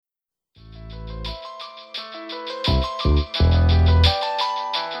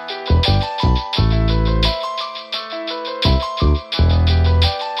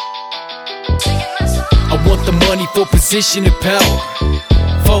money for position and power.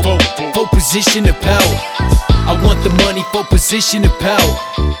 For position and power. I want the money for position and power.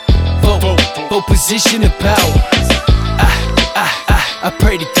 For position and power. I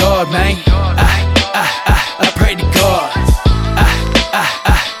pray to God, man. I pray to God.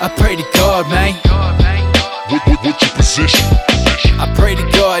 I pray to God, man. What's your position? I pray to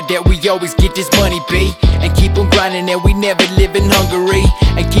God that we always get this money, B, and keep on grinding and we never live in Hungary,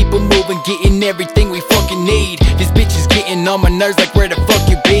 and keep on moving, getting everything we fucking need. This bitch is getting on my nerves, like where the fuck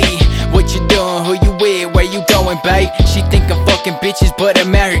you be? What you doing, who you with, where you going, babe? She think I'm fucking bitches, but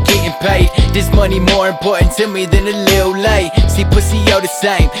I'm out here getting paid. This money more important to me than a Lil Lay. See, pussy all the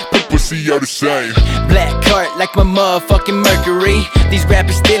same, but Pussy all the same. black cart like my motherfucking Mercury. These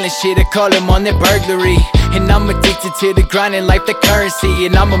rappers stealing shit, I call them on their burglary. And I'm addicted to the grinding life, the currency.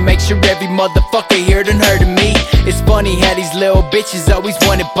 And I'ma make sure every motherfucker here done heard of me. It's funny how these little bitches always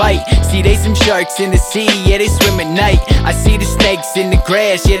wanna bite. See, they some sharks in the sea, yeah, they swim at night. I see the snakes in the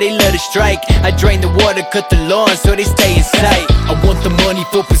grass, yeah, they love to strike. I drain the water, cut the lawn, so they stay in sight. I want the money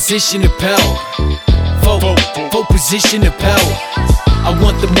for position and power. For position and power. I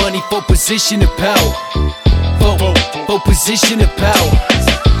want the money for position and power. For position and power.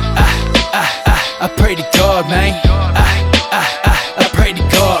 I pray to God, man. I pray to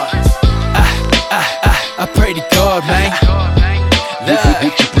God. I pray to God, man.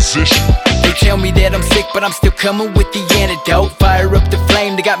 What's your position? They tell me that I'm sick, but I'm still coming with the antidote. Fire up the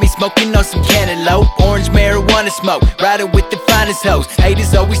flame, they got me smoking on some cantaloupe. Orange marijuana smoke, riding with the finest hoes.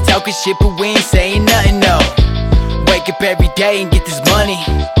 Haters always talking shit, but we ain't saying nothing, no. Wake up every day and get this money.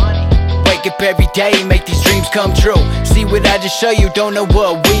 Wake up every day and make these dreams come true. See what I just show you, don't know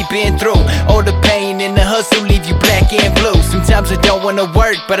what we've been through. All the pain and the hustle leave you black and blue. Sometimes I don't wanna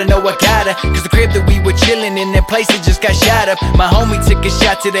work, but I know I gotta. Cause the crib that we were chillin' in, that place that just got shot up. My homie took a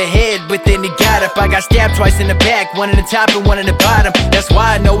shot to the head, but then he got up. I got stabbed twice in the back, one in the top and one in the bottom. That's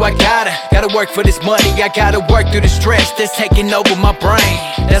why I know I gotta work for this money. I gotta work through the stress that's taking over my brain.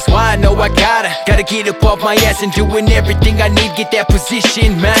 That's why I know I gotta get up off my ass and doing everything I need, get that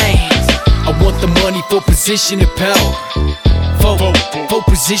position, man. I want the money for position and power. For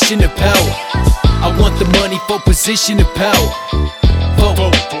position and power. I want the money for position and power.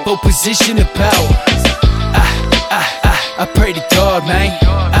 For position and power. I pray to God, man.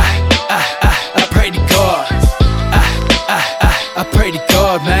 I pray to God. I pray to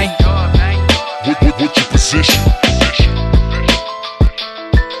God, man. What's your position?